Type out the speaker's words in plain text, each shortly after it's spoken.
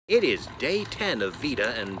It is day 10 of Veda,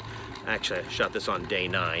 and actually I shot this on day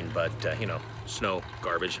 9, but, you know, snow,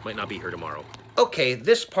 garbage, might not be here tomorrow. Okay,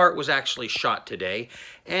 this part was actually shot today,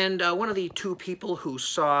 and one of the two people who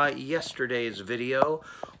saw yesterday's video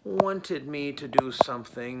wanted me to do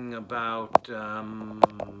something about,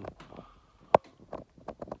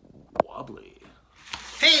 wobbly.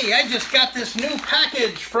 Hey, I just got this new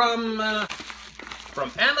package from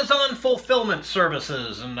Amazon Fulfillment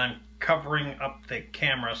Services, and I'm covering up the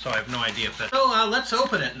camera, so I have no idea if that... So, let's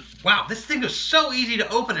open it. Wow, this thing is so easy to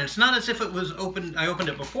open. It's not as if it was open. I opened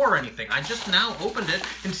it before or anything. I just now opened it.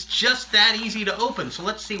 It's just that easy to open. So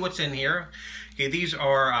let's see what's in here. Okay, these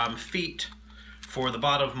are feet for the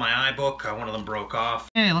bottom of my iBook. One of them broke off.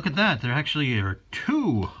 Hey, look at that. There actually are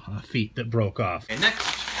two feet that broke off. Okay,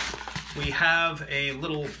 next, we have a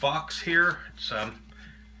little box here. It's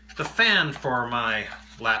the fan for my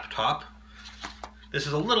laptop. This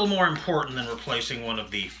is a little more important than replacing one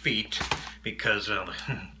of the feet because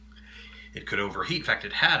it could overheat. In fact,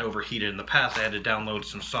 it had overheated in the past. I had to download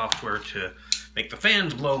some software to make the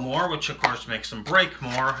fans blow more, which of course makes them break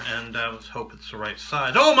more, and let's hope it's the right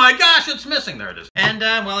size. Oh my gosh, it's missing! There it is. And,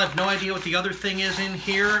 well, I have no idea what the other thing is in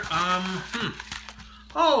here.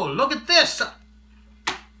 Oh, look at this!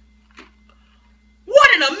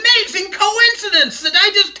 What an amazing coincidence that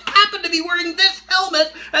I just happened to be wearing this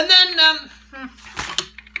helmet, and then,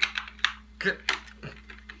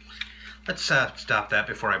 let's stop that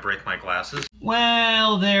before I break my glasses.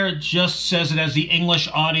 Well, there it just says it as the English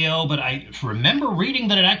audio, but I remember reading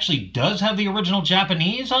that it actually does have the original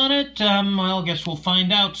Japanese on it. Well, I guess we'll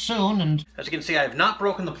find out soon. And as you can see, I have not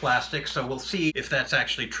broken the plastic, so we'll see if that's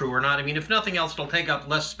actually true or not. I mean, if nothing else, it'll take up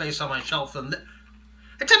less space on my shelf than this.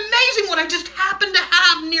 It's amazing what I just happen to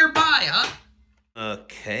have nearby, huh?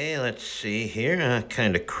 Okay, let's see here.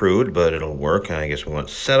 Kind of crude, but it'll work. I guess we want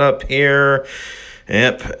setup here.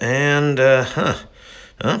 Yep, and, it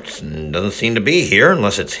doesn't seem to be here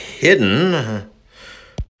unless it's hidden.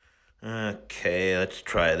 Okay, let's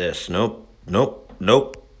try this. Nope.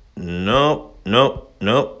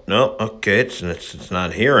 Okay, it's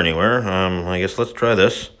not here anywhere. I guess let's try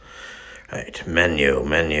this. Right, menu.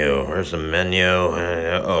 Where's the menu?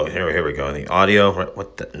 Oh, here we go. The audio.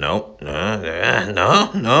 What the? No.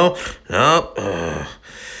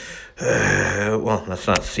 Well, that's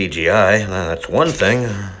not CGI. That's one thing.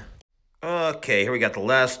 Okay, here we got the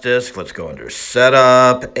last disc. Let's go under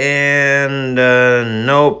setup. And,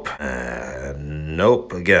 nope.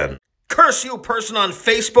 Nope again. Curse you, person on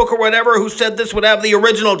Facebook or whatever who said this would have the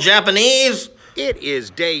original Japanese. It is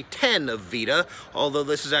day 10 of Veda, although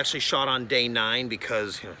this is actually shot on day 9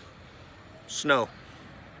 because, you know, snow.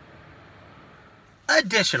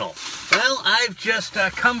 Additional. Well, I've just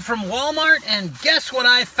come from Walmart, and guess what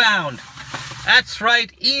I found? That's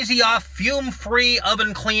right, easy off, fume-free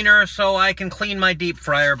oven cleaner so I can clean my deep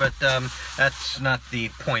fryer, but that's not the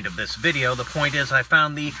point of this video. The point is I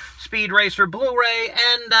found the Speed Racer Blu-ray,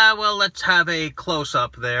 and, well, let's have a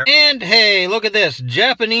close-up there. And hey, look at this,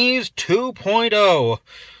 Japanese 2.0.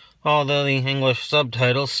 Although the English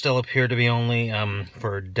subtitles still appear to be only,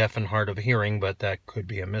 for deaf and hard of hearing, but that could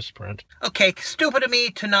be a misprint. Okay, stupid of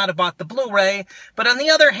me to not have bought the Blu-ray, but on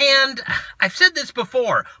the other hand, I've said this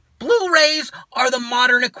before, Blu-rays are the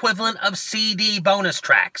modern equivalent of CD bonus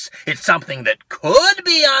tracks. It's something that could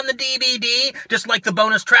be on the DVD, just like the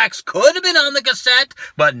bonus tracks could have been on the cassette,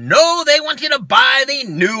 but no, they want you to buy the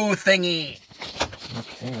new thingy.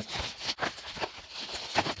 Okay, let's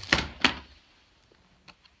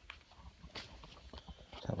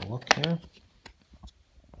have a look here.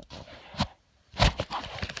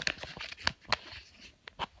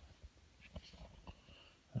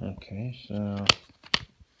 Okay, so...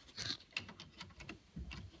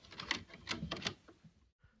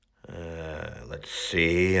 let's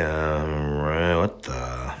see, what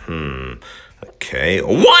the, okay,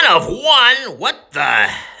 1 of 1? What the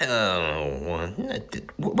hell?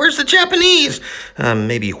 Where's the Japanese?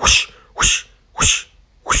 Maybe whoosh, whoosh, whoosh,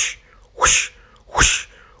 whoosh, whoosh, whoosh,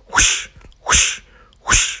 whoosh, whoosh,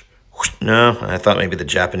 whoosh, whoosh. No, I thought maybe the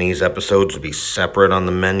Japanese episodes would be separate on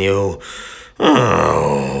the menu.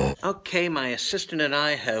 Oh. Okay, my assistant and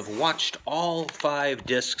I have watched all 5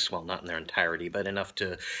 discs, well, not in their entirety, but enough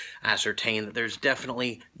to ascertain that there's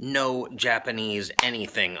definitely no Japanese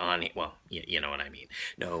anything on it. Well, you know what I mean.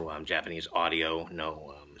 No Japanese audio,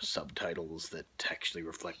 no subtitles that actually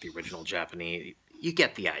reflect the original Japanese. You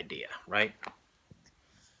get the idea, right?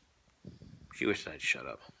 She wished I'd shut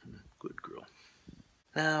up. Good girl.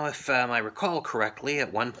 Now, if I recall correctly,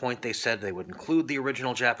 at one point they said they would include the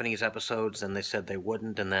original Japanese episodes, and they said they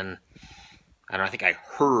wouldn't, and then, I don't know, I think I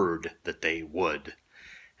heard that they would.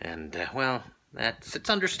 And, well, It's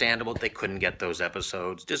understandable they couldn't get those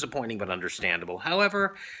episodes. Disappointing, but understandable.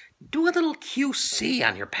 However, do a little QC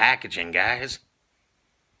on your packaging, guys.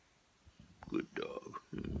 Good dog.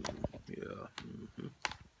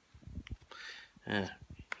 Yeah.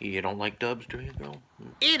 You don't like dubs, do you, Bill?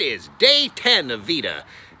 It is day 10 of Veda.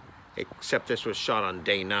 Except this was shot on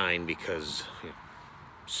day 9 because,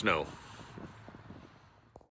 snow.